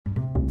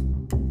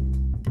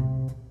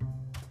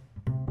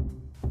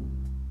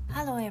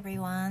Hello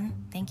everyone.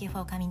 Thank you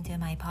for coming to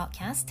my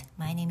podcast.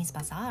 My name is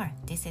Bazaar.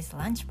 This is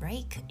lunch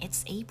break.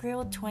 It's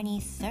April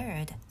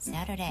 23rd,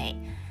 Saturday.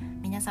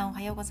 皆さんお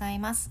はようござい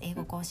ます。英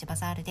語講師バ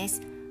ザールで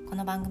す。こ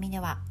の番組で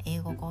は英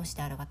語講師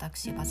である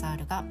私バザー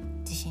ルが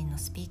自身の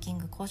スピーキン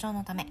グ向上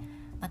のため、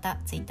また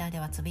ツイッター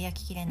ではつぶや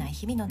ききれない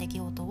日々の出来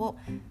事を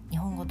日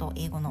本語と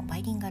英語のバ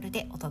イリンガル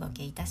でお届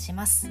けいたし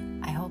ます。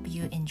I hope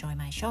you enjoy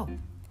my show.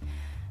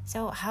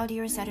 So, how did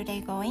your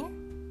Saturday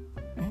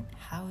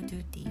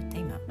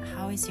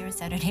going?How is your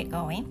Saturday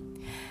going?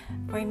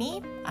 For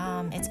me,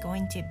 it's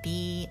going to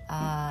be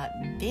a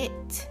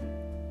bit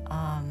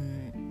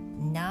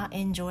not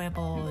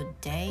enjoyable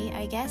day,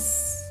 I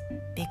guess,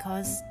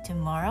 because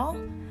tomorrow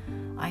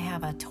I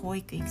have a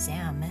TOEIC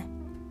exam.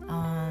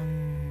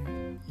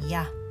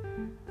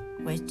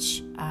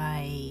 Which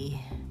I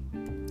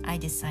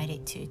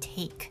decided to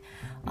take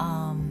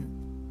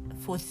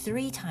for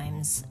 3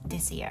 times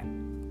this year.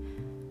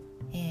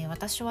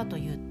 私はと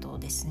いうと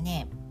です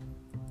ね、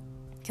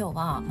今日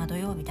は土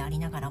曜日であり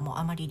ながらも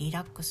あまりリ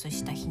ラックス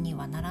した日に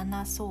はなら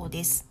なそう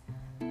です。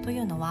とい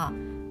うのは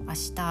明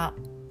日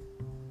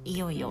い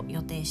よいよ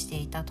予定して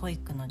いた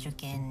TOEIC の受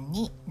験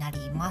にな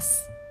りま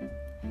す。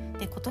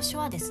で、今年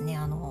はですね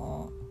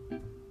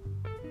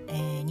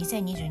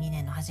2022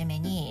年の初め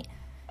に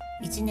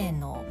1年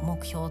の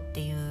目標っ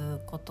てい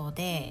うこと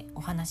で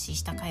お話し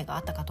した回があ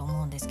ったかと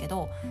思うんですけ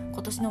ど、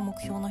今年の目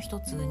標の一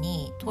つ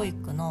に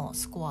TOEIC の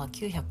スコア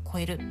900超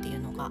えるってい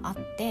うのがあっ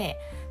て、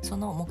そ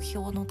の目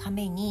標のた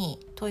めに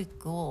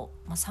TOEIC を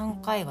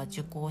3回は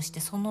受講して、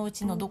そのう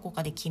ちのどこ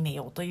かで決め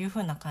ようという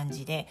ふうな感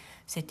じで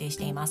設定し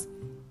ています。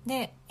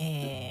で、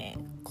今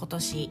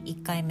年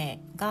1回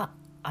目が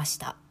明日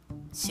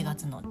4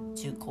月の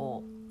受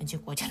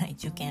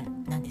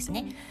験なんです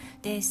ね。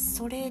で、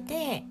それ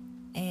で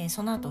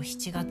その後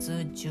7月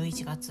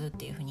11月っ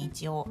ていうふうに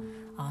一応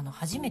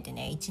初めて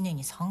ね1年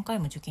に3回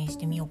も受験し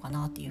てみようか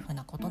なっていうふう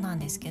なことなん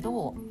ですけ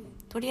ど、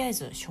とりあえ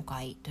ず初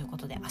回というこ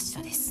とで明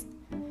日です。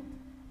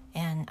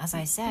And as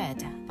I said,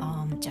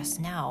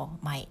 just now,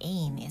 my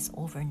aim is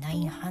over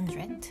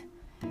 900.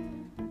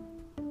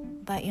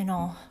 But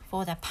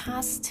for the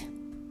past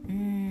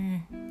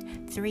 3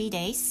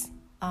 days,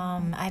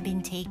 I've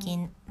been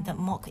taking the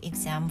mock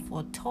exam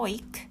for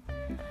TOEIC.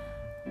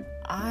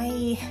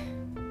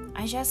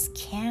 I just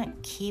can't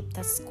keep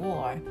the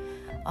score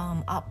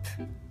up.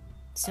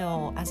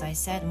 So as I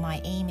said,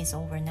 my aim is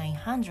over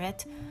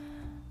 900.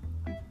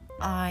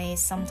 I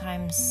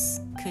sometimes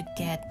could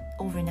get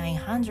over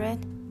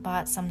 900,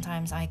 but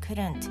sometimes I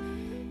couldn't.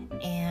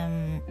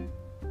 And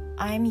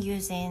I'm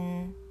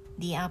using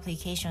the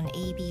application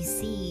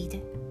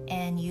ABC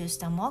and use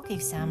the mock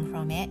exam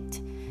from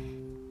it.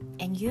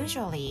 And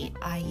usually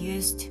I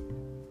used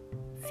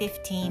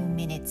 15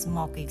 minutes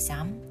mock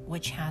exam,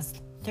 which has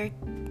 30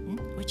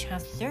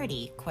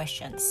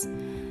 questions,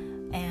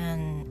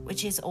 and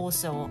which is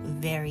also a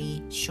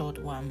very short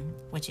one,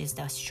 which is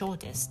the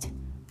shortest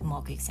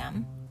mock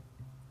exam.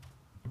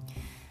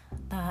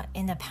 But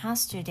in the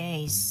past 2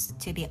 days,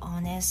 to be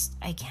honest,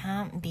 I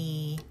can't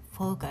be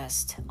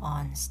focused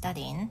on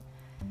studying.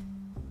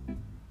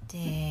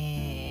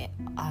 で、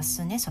明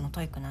日ねその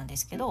TOEIC なんで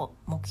すけど、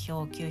目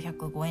標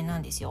900超えな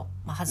んですよ。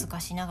恥ずか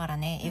しながら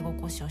ね英語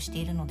講師をして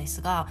いるので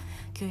すが、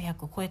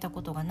900超えた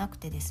ことがなく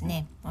てです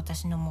ね、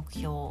私の目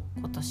標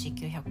今年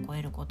900超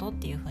えることっ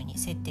ていうふうに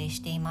設定し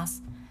ていま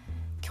す。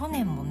去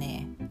年も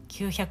ね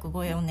900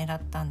超えを狙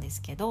ったんで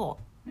すけど、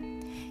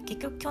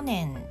結局去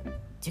年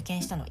受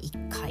験したの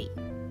1回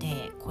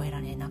で超え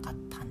られなかっ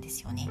たんで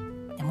すよね。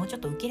でもうちょ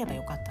っと受ければ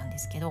よかったんで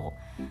すけど、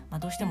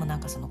どうしても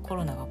そのコ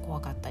ロナが怖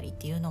かったりっ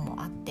ていうの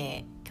もあっ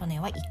て、去年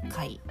は1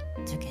回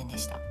受験で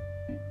した。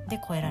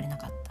で超えられな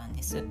かったん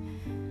です。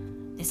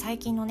で、最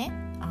近のね、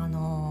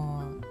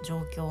状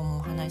況も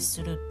お話し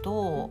する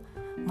と、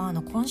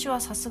今週は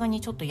さすが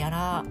にちょっと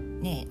平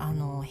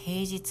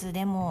日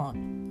でも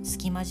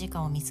隙間時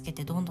間を見つけ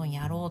てどんどん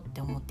やろうって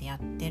思ってやっ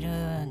て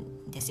る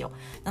んですよ。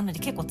なので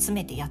結構詰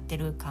めてやって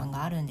る感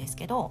があるんです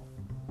けど、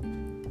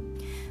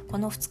こ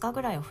の2日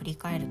ぐらいを振り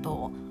返る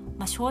と、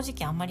正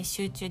直あんまり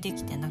集中で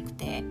きてなく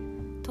て、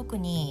特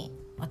に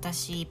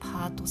私パ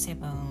ート7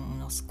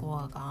のスコ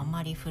アがあん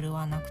まり振る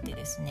わなくて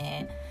です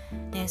ね、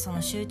でそ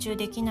の集中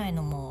できない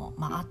のも、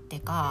あっ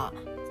てか、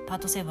パー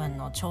ト7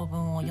の長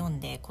文を読ん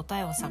で答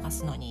えを探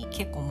すのに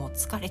結構もう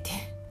疲れ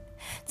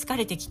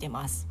てきて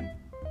ます。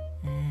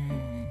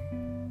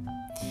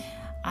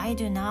I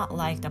do not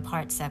like the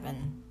part 7.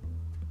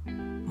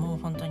 もう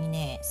本当に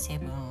ね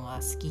7は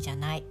好きじゃ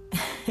ない。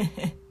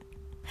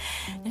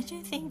Don't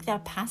you think the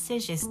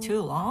passage is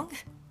too long?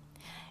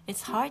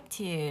 It's hard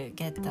to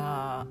get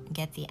the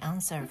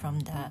answer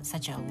from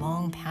such a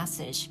long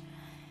passage,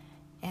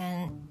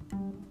 and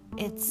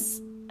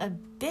it's a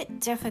bit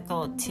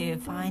difficult to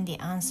find the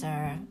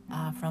answer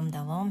from the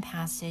long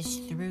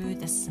passage through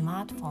the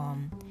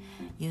smartphone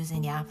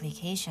using the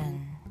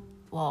application.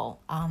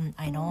 Well,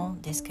 I know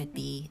this could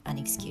be an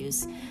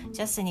excuse,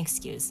 just an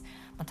excuse.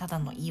 ただ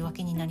の言い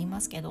訳になりま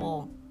すけ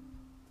ど、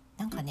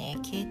なんかね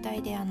携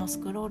帯で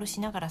スクロール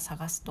しながら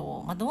探す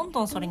と、どん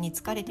どんそれに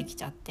疲れてき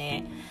ちゃっ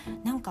て、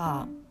なん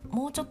か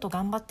もうちょっと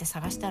頑張って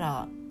探した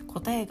ら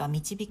答えが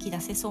導き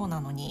出せそう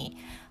なのに、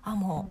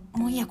も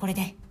ういいやこれ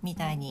でみ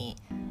たいに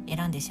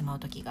選んでしまう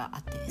時があ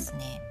ってです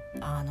ね、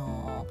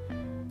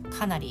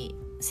かなり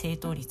正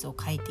答率を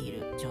欠いてい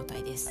る状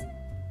態です。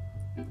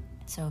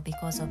 So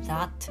because of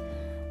that,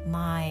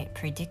 my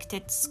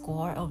predicted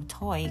score of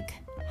TOEIC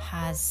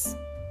has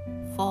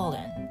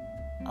fallen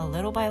a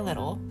little by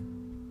little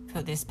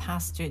for this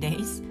past 2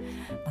 days、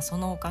そ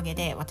のおかげ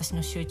で、私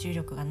の集中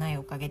力がない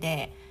おかげ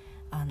で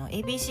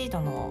ABC シート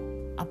の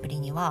アプ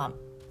リには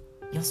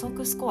予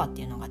測スコアっ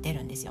ていうのが出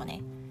るんですよね。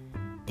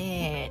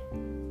で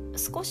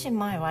少し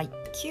前は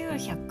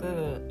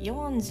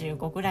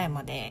945ぐらい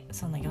まで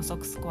その予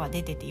測スコア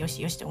出ててよ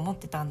しよしって思っ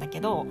てたんだけ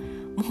ど、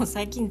もう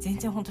最近全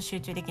然本当集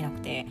中できな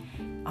くて、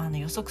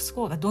予測ス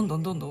コアがどんど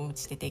ん落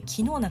ちてて、昨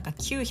日なんか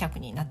900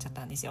になっちゃっ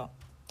たんですよ。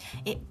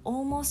It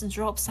almost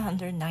drops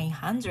under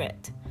 900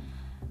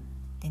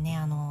でね、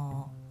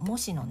も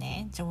しの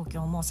ね状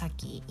況もさっ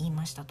き言い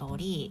ました通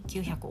り、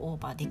900オ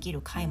ーバーできる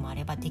回もあ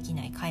ればでき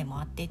ない回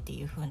もあってって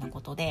いう風な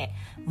ことで、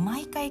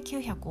毎回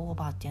900オー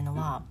バーっていうの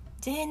は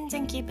全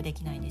然キープで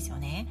きないんですよ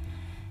ね。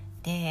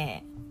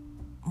で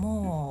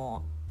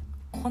も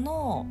うこ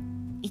の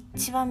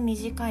一番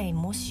短い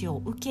模試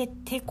を受け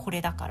てこ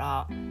れだか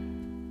ら、明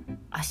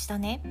日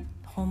ね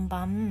本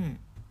番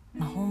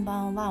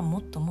はも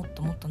っと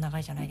長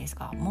いじゃないです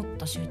か。もっ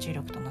と集中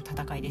力との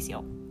戦いです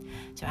よ。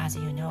So as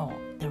you know,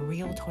 the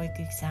real TOEIC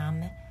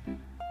exam,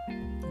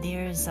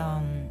 there's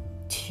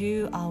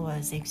 2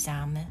 hours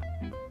exam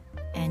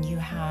and you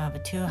have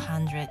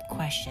 200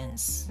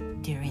 questions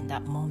during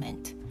that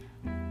moment.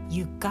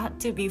 You got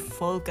to be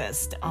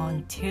focused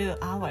on 2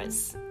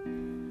 hours.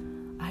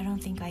 I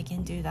don't think I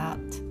can do that.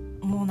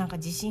 もうなんか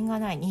自信が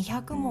ない。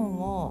200問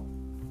を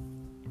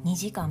2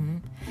時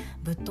間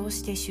ぶっ通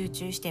して集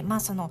中して、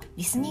その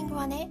リスニング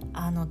はね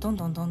どん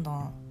どん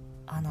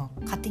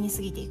勝手に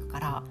過ぎていく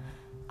から、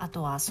あ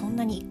とはそん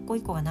なに一個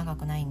一個が長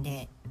くないん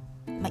で、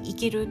い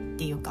けるっ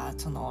ていうか、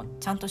その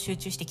ちゃんと集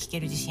中して聞け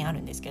る自信あ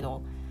るんですけ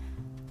ど、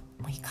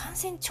もういかん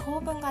せん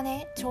長文だ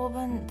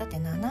って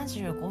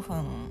75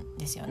分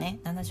ですよね。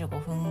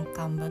75分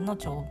間分の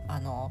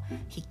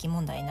筆記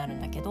問題になる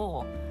んだけ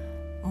ど、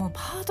もう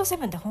パート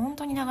7って本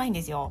当に長いん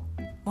ですよ。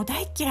もう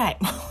大嫌い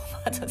パ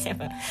ート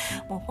7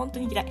もう本当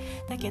に嫌い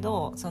だけ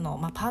ど、その、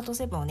パート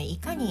7をねい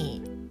か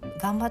に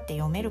頑張って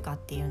読めるかっ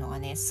ていうのが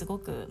ねすご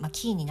く、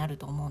キーになる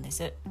と思うんで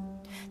す。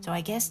So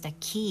I guess the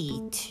key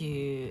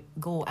to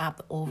go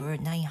up over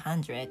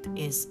 900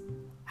 is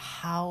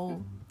how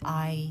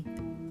I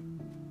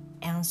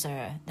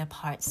answer the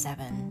part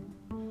 7.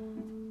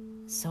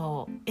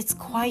 So it's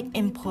quite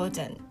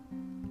important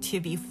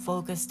to be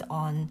focused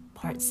on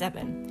part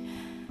 7.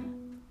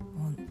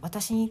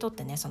 私にとっ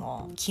てねそ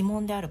の鬼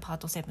門であるパー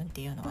ト7っ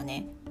ていうのは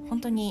ね、本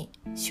当に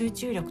集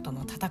中力と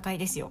の戦い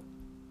ですよ。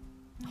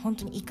本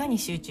当にいかに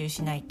集中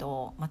しない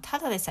と、た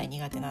だでさえ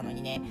苦手なの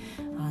にね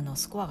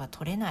スコアが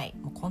取れない、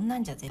もうこんな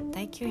んじゃ絶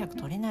対900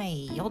取れな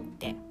いよっ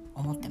て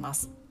思ってま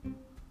す。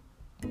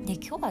で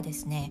今日はで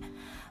すね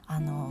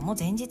もう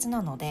前日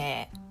なの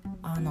で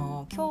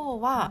今日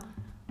は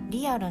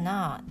リアル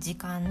な時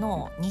間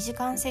の2時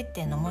間設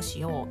定の模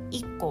試を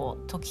1個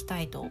解き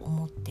たいと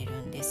思って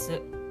るんで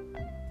す。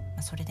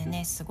それで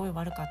ねすごい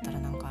悪かったら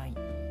なんかへ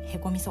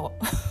こみそ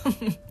う。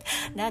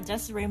That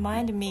just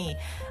remind me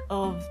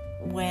of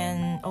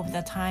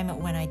the time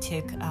when I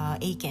took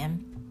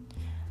ACHEM.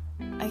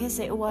 I guess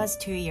it was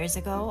 2 years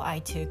ago. I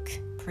took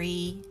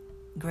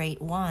pre-grade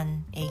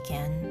 1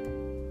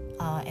 ACHEM,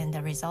 and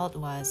the result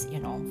was,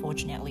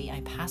 fortunately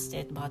I passed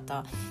it. But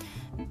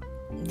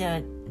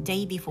the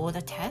day before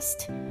the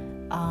test,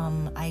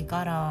 I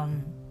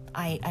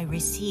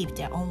received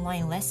an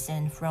online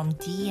lesson from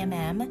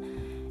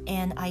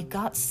DMM.And I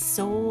got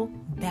so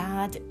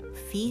bad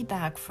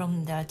feedback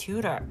from the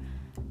tutor,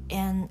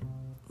 and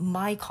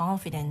my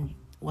confidence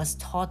was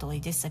totally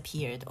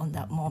disappeared on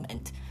that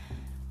moment.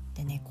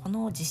 でね、こ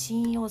の自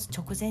信を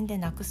直前で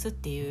なくすっ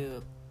てい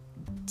う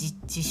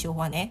事象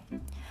はね、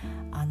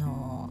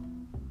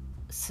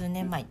数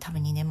年前、多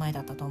分2年前だ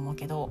ったと思う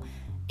けど、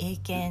英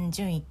検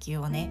準1級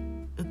をね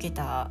受け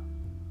た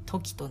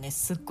時とね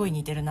すっごい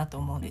似てるなと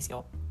思うんです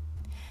よ。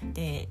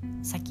で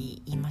さっ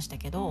き言いました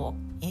けど、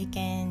英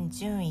検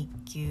準1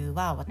級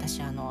は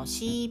私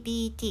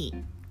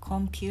CBT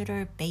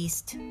Computer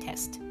Based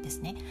Test で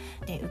すね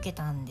で受け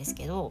たんです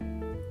けど、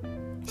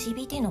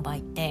 CBT の場合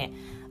って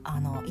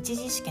一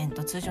次試験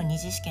と通常二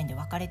次試験で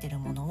分かれてる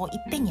ものをいっ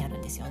ぺんにやる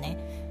んですよ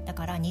ね。だ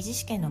から二次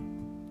試験の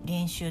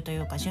練習とい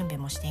うか準備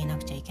もしていな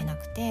くちゃいけな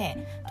く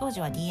て、当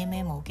時は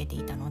DMM を受けて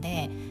いたの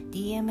で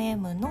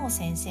DMM の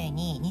先生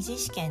に二次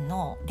試験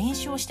の練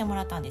習をしても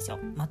らったんですよ、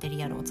マテ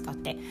リアルを使っ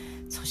て。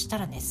そした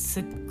らねす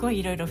っごい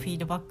いろいろフィー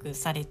ドバック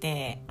され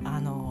て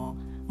も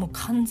う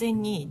完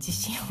全に自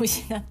信を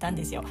失ったん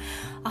ですよ。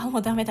も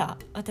うダメだ、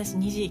私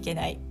2次いけ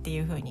ないってい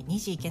う風に、2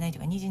次いけないとい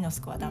うか2次の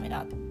スコアダメ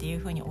だっていう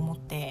風に思っ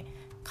て、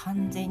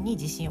完全に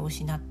自信を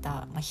失っ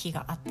た、日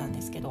があったん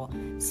ですけど、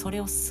それ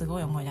をすご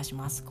い思い出し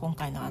ます。今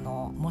回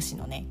の模試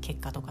のね結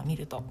果とか見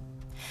ると。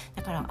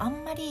だからあ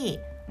んまり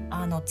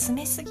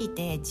詰めすぎ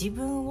て自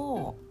分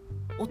を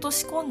落と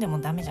し込んでも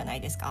ダメじゃな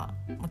いですか。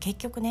結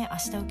局ね、明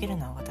日受ける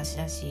のは私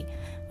だし、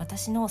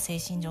私の精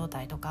神状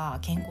態とか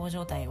健康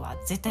状態は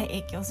絶対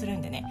影響する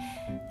んでね。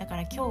だか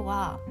ら今日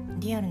は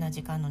リアルな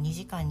時間の2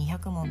時間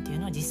200問っていう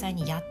のを実際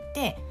にやっ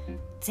て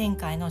前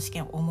回の試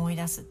験を思い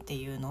出すって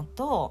いうの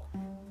と、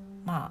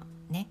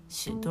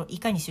い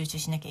かに集中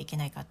しなきゃいけ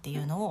ないかってい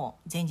うのを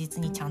前日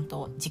にちゃん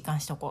と実感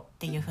しとこうっ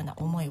ていう風な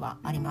思いは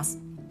あります。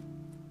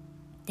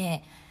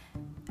で、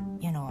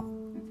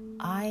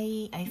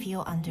I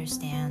feel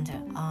understand.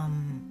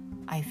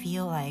 I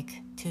feel like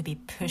to be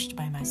pushed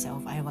by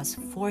myself. I was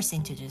forced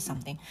into do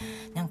something.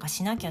 なんか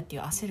しなきゃってい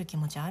う焦る気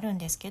持ちはあるん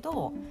ですけ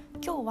ど、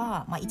今日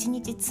は一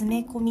日詰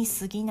め込み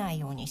すぎない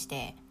ようにし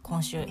て、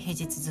今週平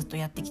日ずっと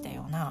やってきた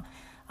ような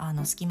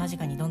隙間時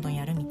間にどんどん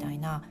やるみたい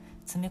な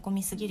詰め込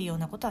みすぎるよう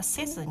なことは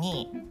せず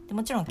に、で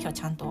もちろん今日は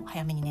ちゃんと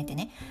早めに寝て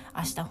ね、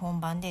明日本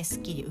番です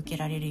っきり受け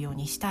られるよう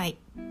にしたい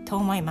と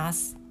思いま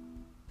す。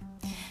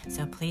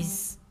So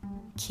please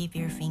keep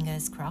your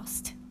fingers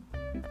crossed.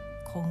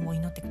 幸運を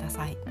祈ってくだ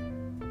さい。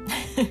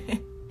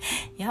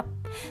Yep.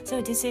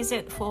 So this is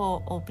it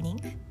for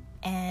opening.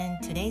 And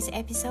today's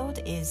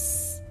episode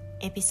is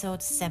episode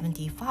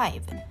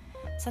 75.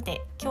 さ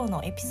て、今日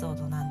のエピソー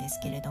ドなんです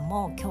けれど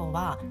も、今日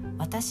は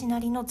私な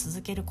りの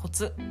続けるコ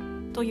ツ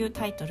という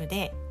タイトル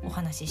でお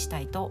話しした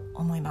いと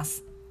思いま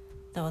す。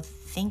So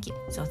thank you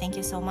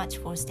so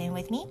much for staying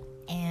with me.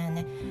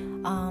 And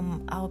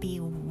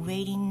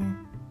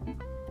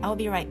I'll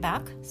be right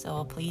back.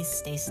 So please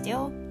stay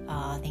still.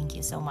 Thank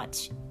you so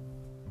much.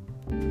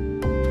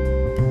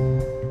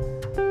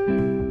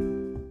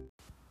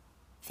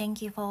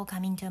 Thank you for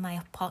coming to my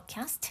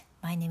podcast.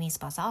 My name is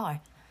Bazaar.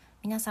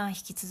 皆さん引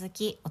き続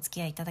きお付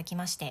き合いいただき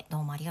ましてど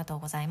うもありがとう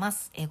ございま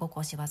す。英語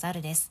講師バザー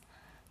ルです。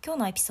今日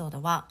のエピソー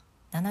ドは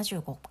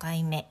75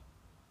回目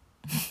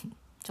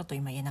ちょっと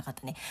今言えなかっ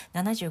たね。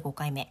75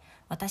回目、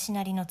私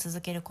なりの続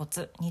けるコ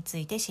ツにつ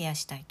いてシェア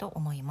したいと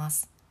思いま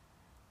す。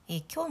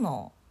今日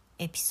の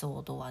エピソ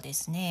ードはで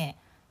すね、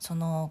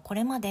こ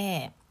れま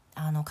で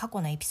過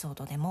去のエピソー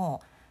ドで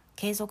も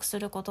継続す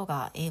ること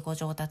が英語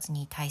上達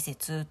に大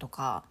切と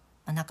か、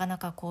なかな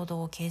か行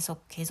動を継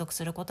続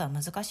することは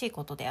難しい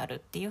ことであるっ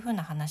ていう風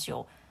な話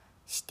を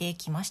して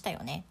きましたよ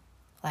ね。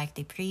Like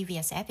the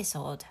previous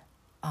episode,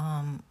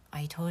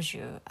 I told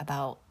you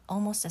about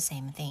almost the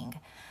same thing.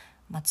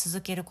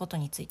 続けること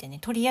についてね、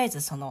とりあえず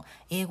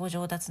英語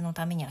上達の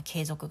ためには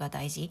継続が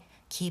大事、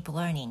Keep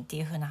learning って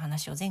いう風な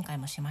話を前回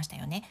もしました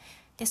よね。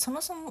で、そ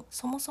もそ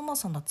も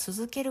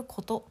続ける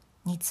こと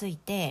につい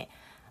て、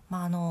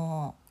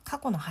過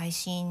去の配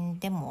信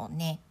でも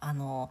ね、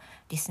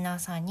リスナー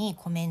さんに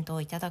コメント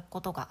をいただく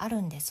ことがあ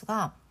るんです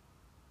が、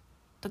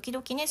時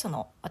々ね、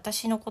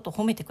私のことを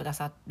褒めてくだ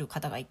さる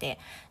方がいて、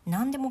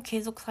何でも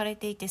継続され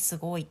ていてす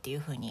ごいってい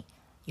う風に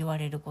言わ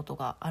れること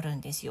がある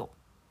んですよ。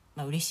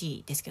嬉し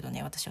いですけど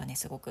ね、私はね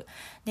すごく。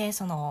で、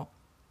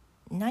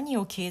何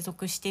を継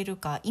続している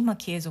か、今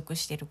継続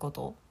しているこ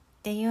とっ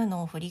ていう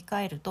のを振り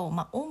返ると、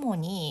主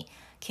に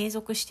継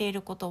続してい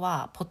ること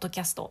はポッド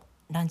キャスト、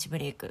ランチブ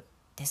レイク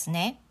です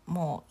ね。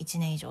もう1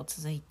年以上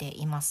続いて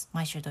います。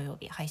毎週土曜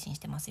日配信し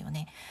てますよ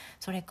ね。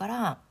それか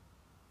ら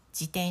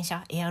自転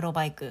車、エアロ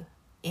バイク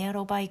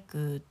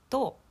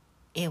と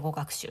英語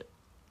学習、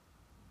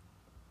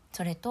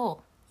それ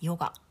とヨ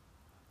ガ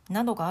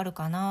などがある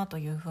かなと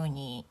いうふう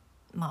に、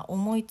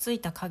思いつい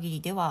た限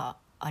りでは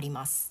あり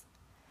ます。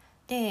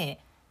で、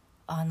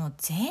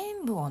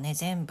全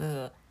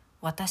部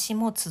私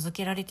も続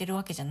けられてる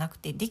わけじゃなく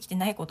て、できて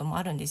ないことも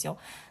あるんですよ。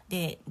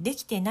で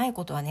きてない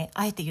ことはね、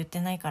あえて言って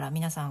ないから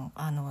皆さん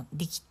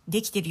で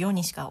きてるよう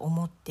にしか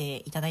思って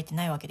いただいて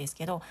ないわけです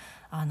けど、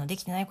で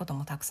きてないこと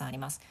もたくさんあり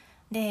ます。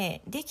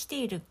でき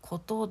ているこ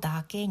と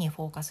だけに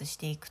フォーカスし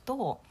ていく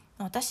と、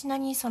私な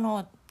りに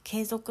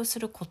継続す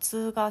るコ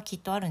ツがきっ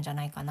とあるんじゃ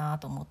ないかな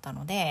と思った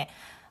ので、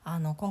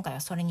今回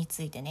はそれに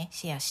ついてね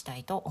シェアした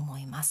いと思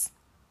います。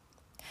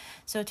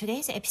So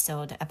today's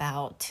episode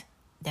about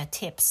the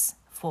tips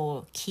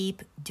for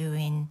keep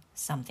doing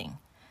something.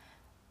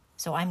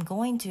 So I'm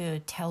going to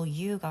tell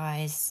you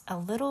guys a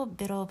little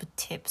bit of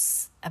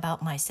tips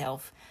about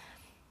myself.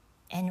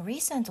 And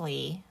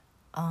recently,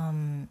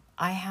 I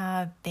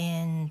have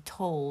been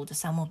told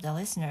some of the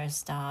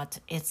listeners that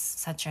it's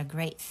such a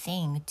great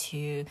thing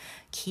to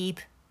keep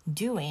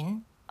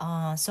doing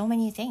so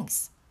many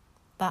things.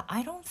 But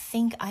I don't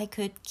think I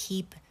could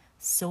keep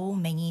so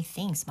many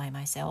things by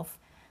myself,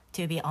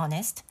 to be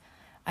honest.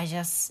 I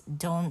just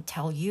don't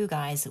tell you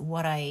guys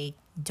what I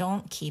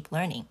don't keep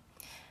learning.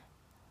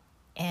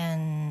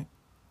 And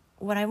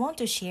what I want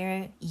to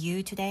share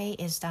you today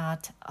is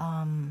that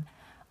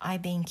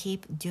I've been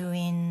keep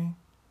doing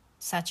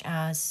such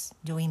as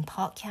doing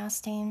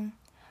podcasting,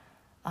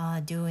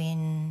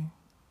 doing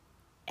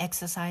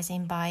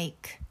exercising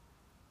bike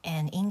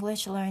and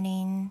English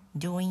learning,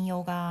 doing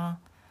yoga,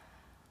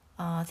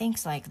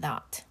 things like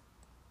that.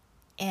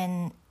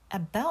 And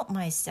about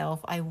myself,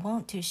 I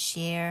want to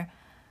share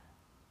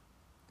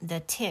the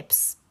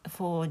tips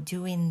for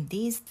doing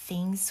these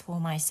things for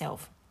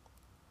myself.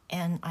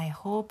 And I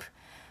hope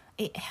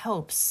it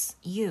helps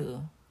you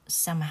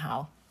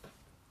somehow.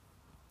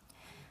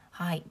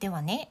 はい、で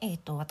はね、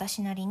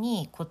私なり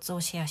にコツを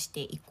シェアし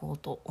ていこう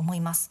と思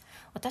います。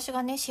私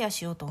がねシェア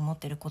しようと思っ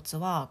ているコツ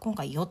は今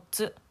回4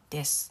つ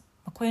です。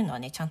こういうのは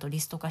ねちゃんとリ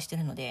スト化して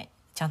るので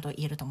ちゃんと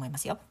言えると思いま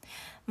すよ。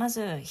ま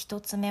ず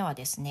1つ目は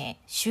ですね、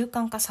習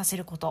慣化させ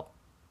ること。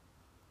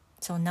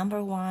So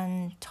number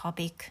one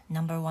topic,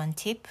 number one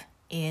tip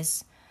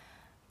is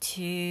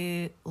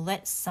to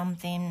let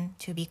something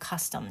to be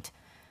customed.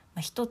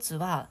 一つ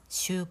は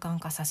習慣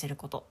化させる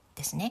こと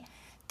ですね。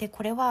で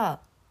これは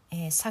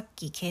さっ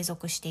き継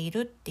続している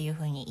っていう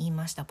ふうに言い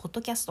ましたポッ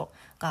ドキャスト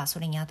がそ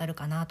れに当たる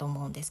かなと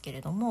思うんですけ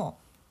れども、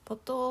ポッ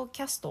ド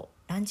キャスト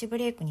ランチブ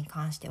レイクに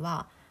関して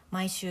は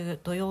毎週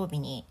土曜日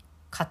に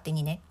勝手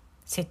にね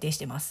設定し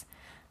てます。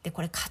で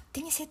これ勝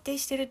手に設定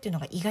してるっていうの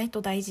が意外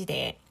と大事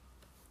で、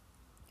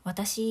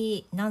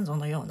私なんぞ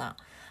のような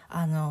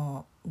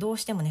どう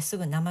してもねす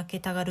ぐ怠け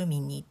たがる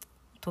民に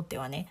とって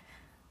はね、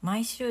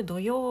毎週土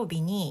曜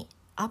日に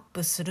アッ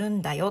プする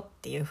んだよっ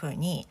ていうふう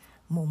に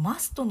もうマ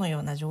ストのよ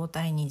うな状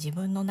態に自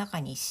分の中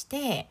にし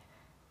て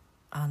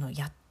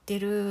やって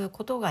る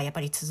ことがやっ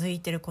ぱり続い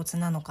てるコツ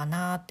なのか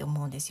なって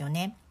思うんですよ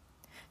ね。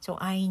So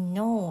I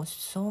know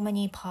so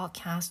many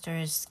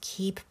podcasters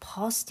keep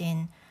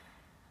posting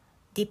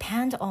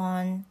depend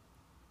on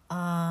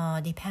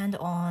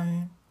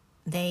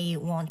they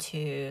want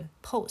to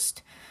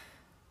post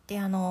で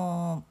他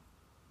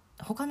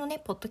のね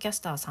ポッドキャ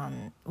スターさ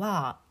ん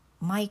は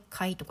毎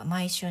回とか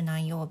毎週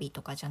何曜日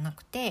とかじゃな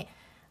くて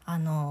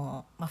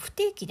不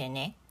定期で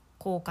ね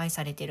公開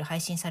されている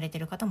配信されてい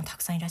る方もた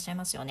くさんいらっしゃい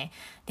ますよね。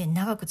で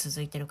長く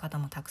続いている方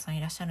もたくさん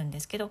いらっしゃるんで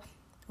すけど、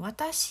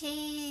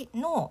私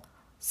の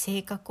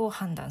性格を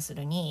判断す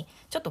るに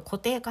ちょっと固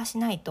定化し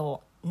ない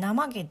と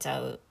怠けち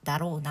ゃうだ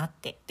ろうなっ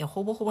てで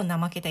ほぼほぼ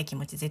怠けたい気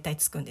持ち絶対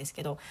つくんです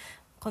けど、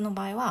この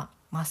場合は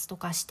マスト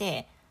化し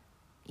て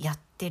やっ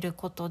てる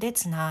ことで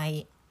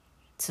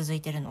続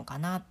いてるのか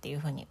なっていう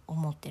ふうに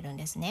思ってるん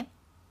ですね。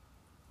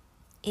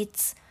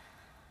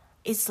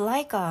It's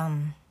like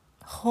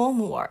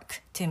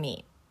homework to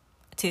me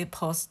to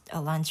post a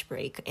lunch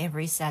break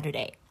every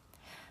Saturday.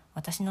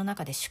 私の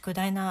中で宿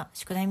題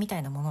みた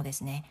いなもので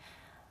すね。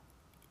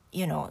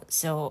You know,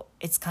 so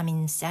it's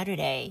coming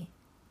Saturday.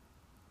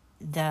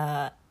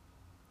 The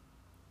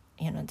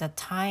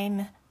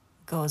time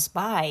goes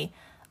by.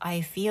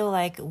 I feel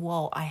like,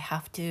 well, I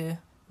have to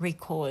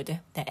record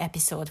the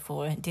episode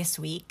for this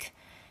week.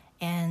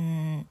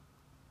 And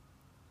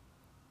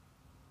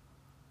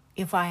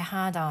if I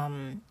had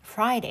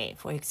Friday,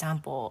 for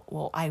example,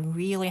 well, I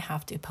really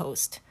have to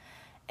post.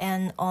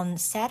 And on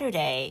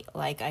Saturday,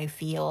 like I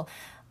feel,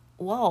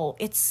 well,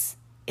 it's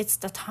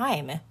the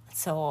time.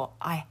 So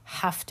I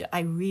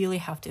really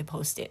have to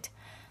post it.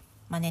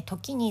 まあね、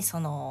時にそ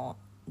の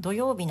土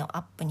曜日の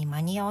アップに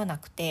間に合わな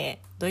く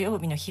て、土曜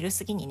日の昼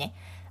過ぎにね、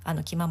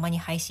気ままに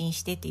配信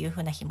してっていう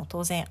風な日も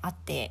当然あっ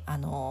て、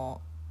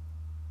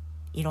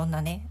いろん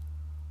なね、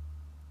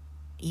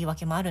言い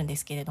訳もあるんで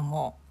すけれど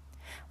も、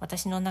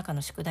私の中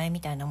の宿題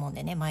みたいなもん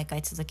でね毎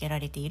回続けら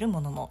れている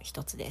ものの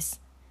一つで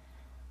す。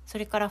そ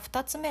れから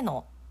2つ目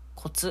の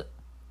コツ、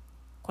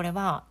これ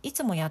はい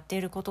つもやって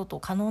いることと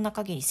可能な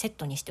限りセッ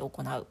トにして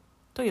行う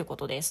というこ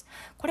とです。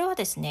これは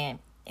ですね、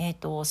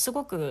す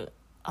ごく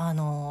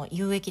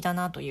有益だ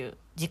なという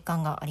実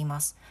感があり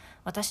ます。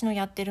私の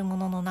やってるも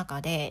のの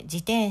中で自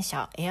転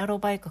車、エアロ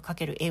バイク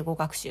×英語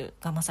学習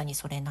がまさに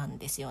それなん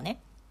ですよね。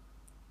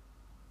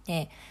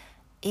で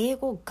英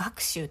語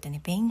学習ってね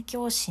勉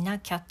強しな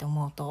きゃって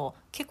思うと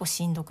結構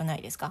しんどくな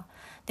いですか？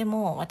で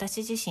も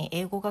私自身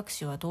英語学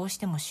習はどうし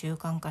ても習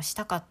慣化し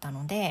たかった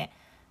ので、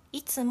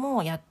いつ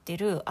もやって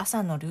る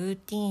朝のルー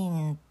ティ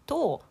ーン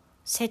と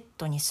セッ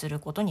トにする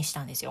ことにし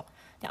たんですよ。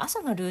で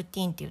朝のルー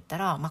ティーンって言った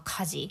ら、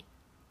家事、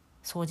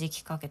掃除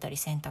機かけたり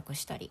洗濯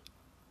したり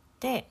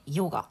で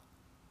ヨガ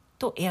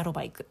とエアロ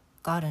バイク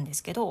があるんで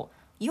すけど、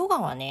ヨガ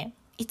はね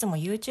いつも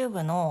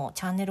YouTube の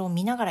チャンネルを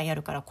見ながらや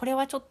るから、これ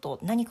はちょっと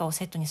何かを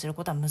セットにする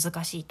ことは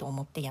難しいと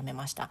思ってやめ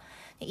ました。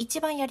で一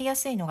番やりや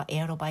すいのがエ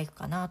アロバイク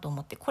かなと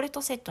思ってこれ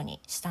とセットに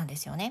したんで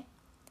すよね。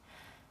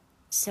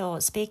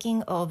So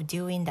speaking of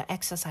doing the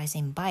exercise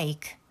in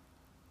bike,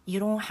 you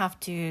don't have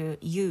to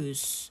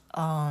use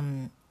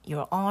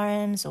your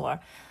arms or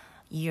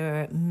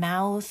your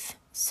mouth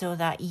so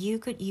that you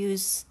could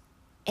use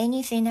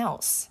anything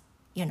else,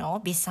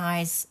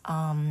 besides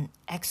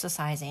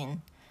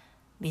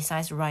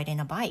exercising.Besides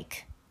riding a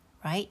bike,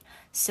 right?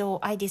 So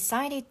I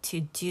decided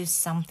to do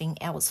something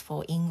else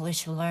for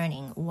English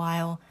learning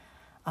while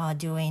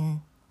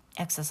doing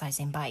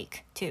exercising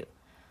bike too.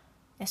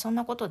 でそん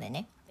なことで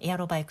ね、エア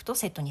ロバイクと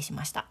セットにし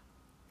ました。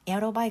エア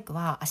ロバイク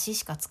は足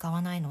しか使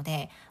わないの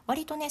で、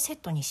割とねセッ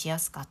トにしや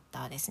すかっ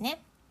たです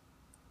ね。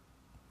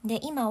で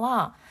今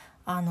は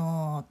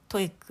ト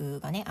イッ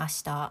クがね明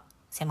日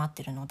迫っ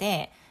てるの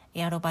で、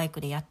エアロバイク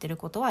でやってる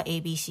ことは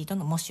ABC と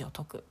の模試を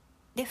解く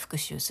で復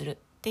習する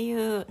ってい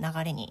う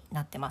流れに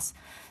なってます。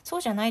そ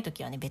うじゃない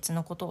時はね、別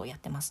のことをやっ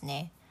てます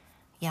ね。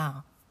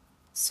Yeah.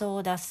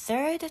 So the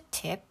third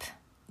tip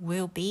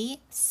will be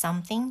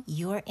something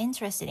you're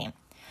interested in.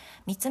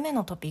 3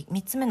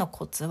つ目の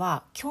コツ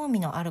は、興味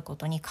のあるこ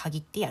とに限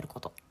ってやるこ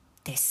と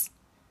です。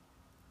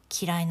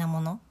嫌いな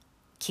もの、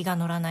気が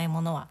乗らない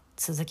ものは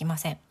続きま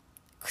せん。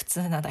苦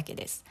痛なだけ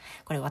です。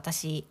これ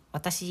私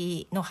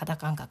の肌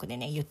感覚で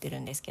ね言ってる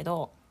んですけ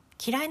ど、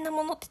嫌いな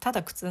ものってた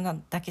だ苦痛な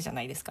だけじゃ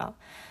ないですか。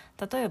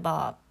例え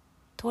ば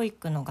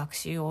TOEICの学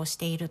習をし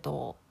ている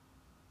と、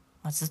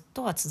ずっ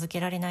とは続け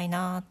られない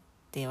なっ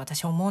て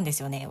私思うんで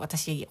すよね。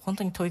私本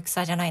当にTOEIC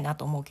さじゃないな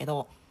と思うけ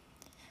ど、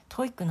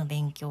TOEICの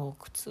勉強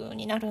苦痛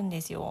になるんで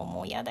すよ。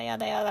もうや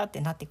だっ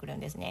てなってくるん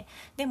ですね。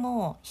で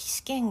も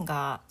試験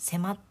が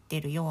迫って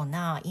るよう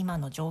な今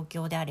の状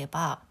況であれ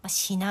ば、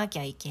しなき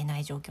ゃいけな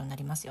い状況にな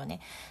りますよね。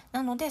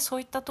なのでそ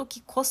ういった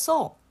時こ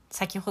そ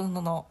先ほど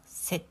の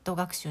セット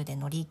学習で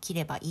乗り切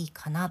ればいい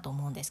かなと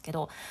思うんですけ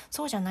ど、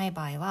そうじゃない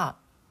場合は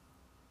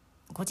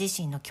ご自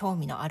身の興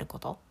味のあるこ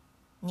と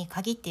に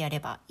限ってやれ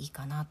ばいい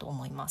かなと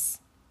思いま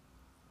す。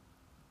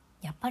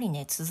やっぱり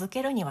ね、続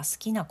けるには好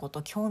きなこ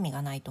と、興味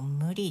がないと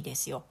無理で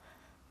すよ。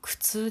苦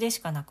痛でし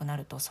かなくな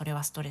るとそれ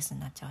はストレスに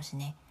なっちゃうし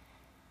ね。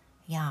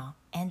Yeah,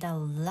 and the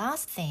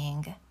last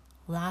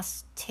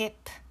tip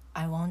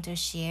I want to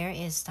share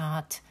is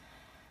that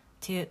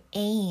to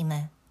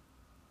aim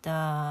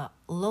the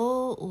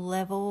low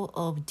level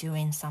of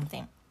doing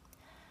something.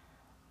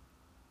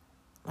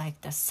 Like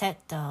set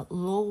the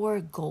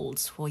lower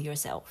goals for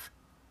yourself.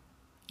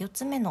 4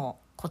つ目の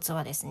コツ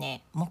はです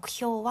ね、目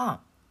標は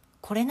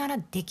これなら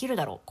できる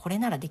だろう、これ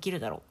ならできる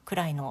だろうく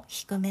らいの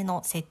低め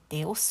の設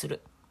定をす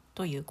る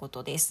というこ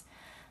とです。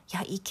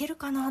いける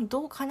かな、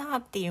どうかな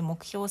っていう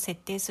目標を設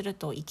定する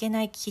といけ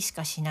ない気し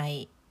かしな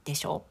いで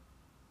しょ。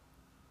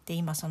で、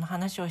今その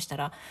話をした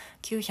ら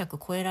900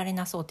超えられ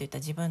なそうって言った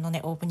自分のね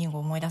オープニング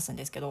を思い出すん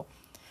ですけど、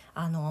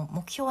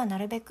目標はな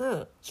るべ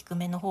く低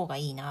めの方が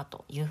いいな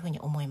というふうに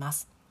思いま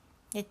す。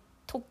で、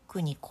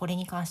特にこれ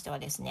に関しては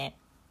ですね、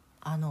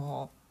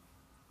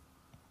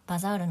バ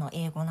ザールの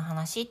英語の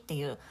話って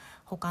いう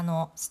他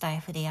のスタイ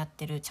フでやっ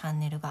てるチャン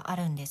ネルがあ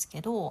るんです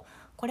けど、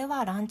これ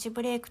はランチ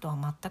ブレイクと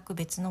は全く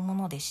別のも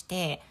のでし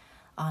て、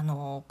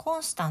コ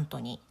ンスタント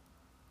に、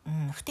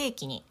不定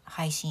期に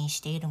配信し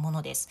ているも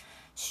のです。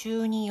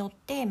週によっ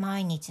て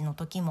毎日の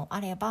時もあ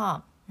れ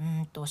ば、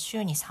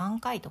週に3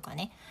回とか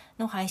ね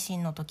の配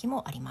信の時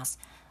もあります。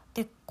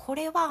で、こ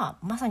れは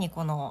まさに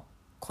この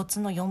コツ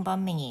の4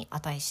番目に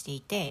値して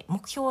いて、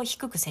目標を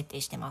低く設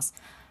定してます。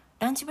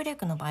ランチブレイ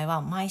クの場合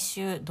は毎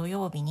週土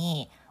曜日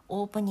に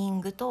オープニ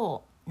ング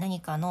と何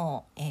か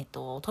の、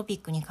トピ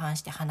ックに関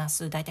して話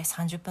すだいたい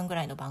30分ぐ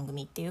らいの番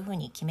組っていう風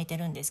に決めて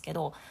るんですけ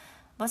ど、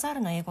バザー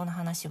ルの英語の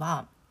話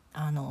は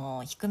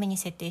低めに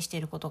設定して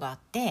いることがあっ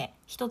て、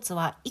一つ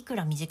はいく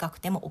ら短く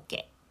ても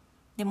OK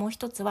で、もう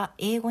一つは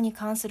英語に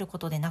関するこ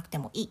とでなくて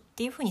もいいっ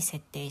ていう風に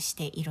設定し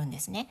ているんで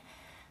すね。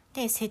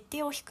で、設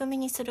定を低め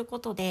にするこ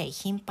とで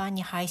頻繁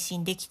に配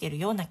信できてる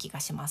ような気が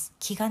します。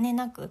気兼ね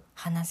なく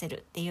話せる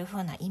っていう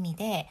風な意味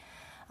で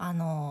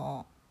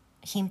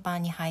頻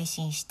繁に配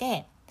信し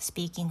てス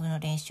ピーキングの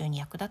練習に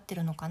役立って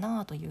るのか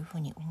なというふう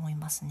に思い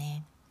ます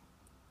ね。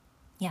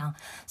Yeah,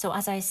 so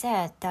as I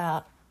said,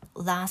 the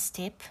last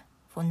tip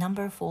for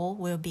number 4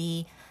 will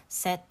be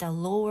set the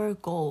lower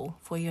goal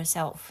for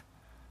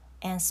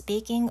yourself.And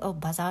speaking of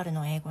バザール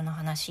の英語の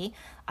話,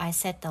 I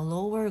set the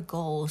lower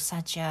goal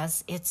such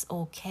as it's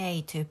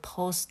okay to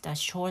post a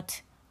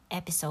short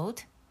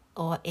episode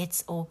or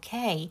it's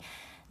okay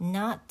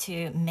not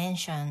to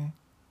mention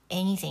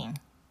anything.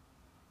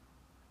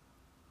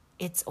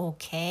 It's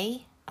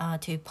okay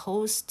to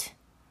post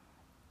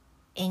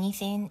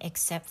anything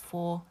except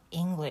for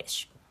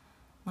English.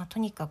 と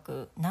にか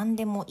く何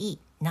でもいい、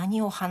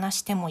何を話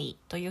してもいい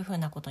というふう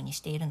なことに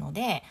しているの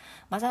で、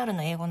バザール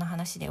の英語の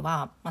話で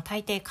は、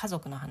大抵家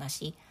族の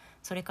話、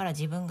それから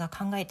自分が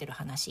考えてる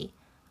話、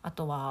あ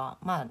とは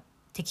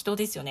適当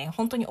ですよね。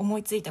本当に思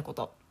いついたこ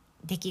と、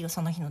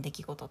その日の出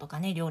来事とか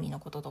ね、料理の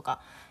こととか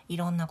い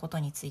ろんなこと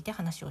について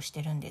話をし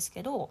てるんです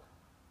けど、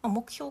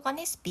目標が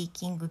ねスピー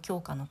キング強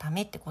化のた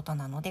めってこと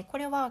なので、こ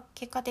れは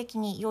結果的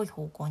に良い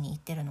方向にいっ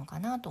てるのか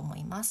なと思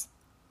います。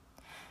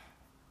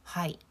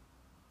はい、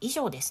以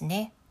上です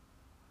ね。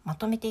ま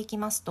とめていき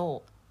ます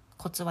と、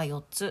コツは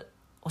4つ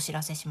お知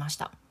らせしまし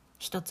た。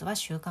1つは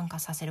習慣化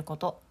させるこ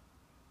と、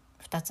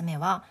2つ目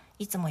は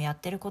いつもやっ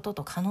てること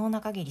と可能な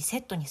限りセ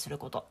ットにする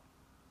こと、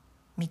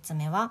3つ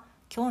目は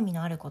興味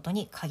のあること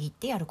に限っ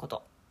てやるこ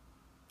と、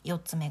4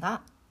つ目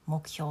が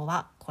目標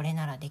はこれ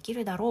ならでき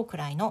るだろうく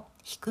らいの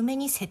低め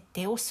に設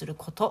定をする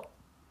こと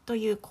と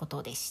いうこ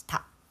とでし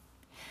た。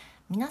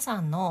皆さ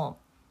んの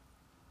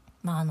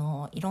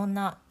いろん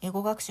な英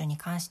語学習に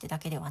関してだ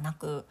けではな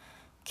く、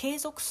継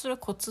続する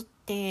コツっ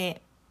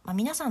て、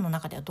皆さんの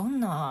中ではどん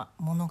な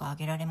ものが挙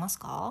げられます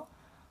か？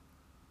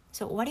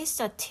 So what is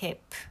the tip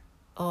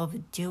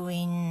of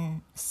doing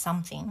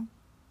something?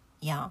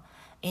 Yeah,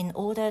 in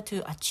order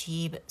to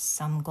achieve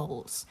some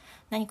goals.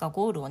 何か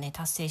ゴールをね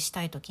達成し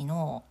たい時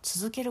の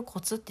続けるコ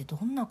ツってど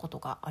んなこと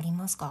があり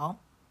ますか？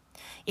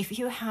 if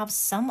you have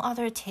some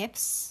other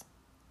tips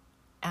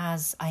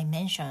as I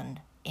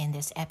mentioned in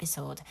this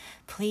episode,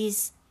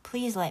 please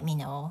let me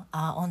know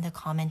on the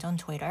comment on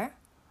Twitter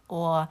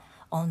or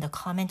on the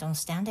comment on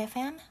Stand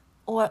FM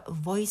or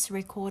voice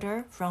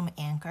recorder from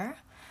Anchor.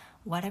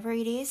 Whatever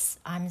it is,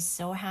 I'm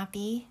so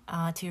happy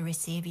to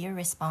receive your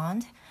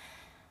response.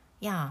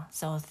 Yeah,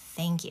 so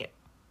thank you.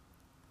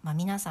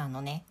 皆さん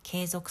のね、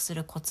継続す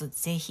るコツ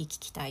ぜひ聞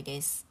きたい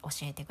です。教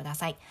えてくだ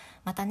さい。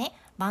またね、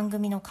番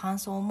組の感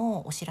想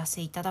もお知ら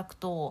せいただく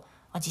と、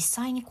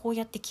実際にこう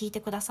やって聞いて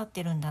くださっ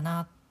てるんだ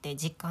なって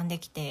実感で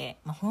きて、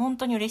本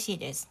当に嬉しい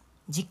です。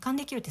実感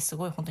できるってす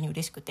ごい本当に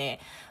嬉しくて、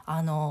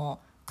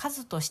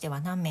数としては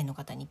何名の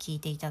方に聞い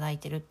ていただい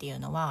てるっていう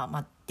の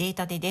は、デー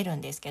タで出る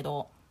んですけ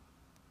ど、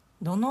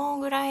どの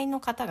ぐらいの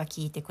方が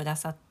聞いてくだ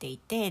さってい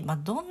て、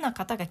どんな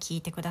方が聞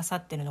いてくださ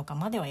ってるのか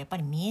まではやっぱ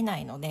り見えな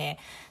いので、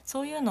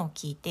そういうのを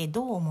聞いて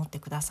どう思って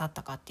くださっ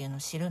たかっていうのを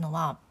知るの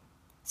は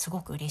す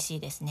ごく嬉しい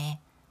です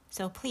ね。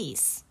So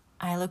please,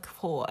 I look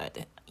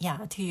forward,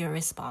 to your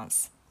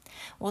response.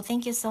 Well,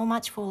 thank you so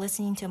much for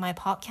listening to my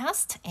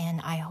podcast,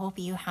 and I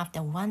hope you have the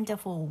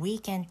wonderful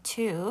weekend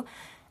too,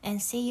 and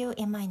see you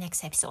in my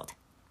next episode.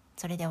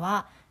 それで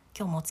は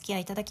今日もお付き合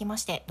いいただきま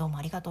してどうも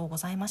ありがとうご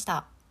ざいまし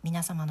た。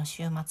皆様の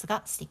週末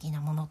が素敵な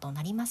ものと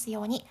なります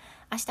ように。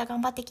明日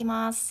頑張ってき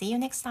ます。See you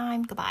next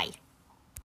time. Goodbye.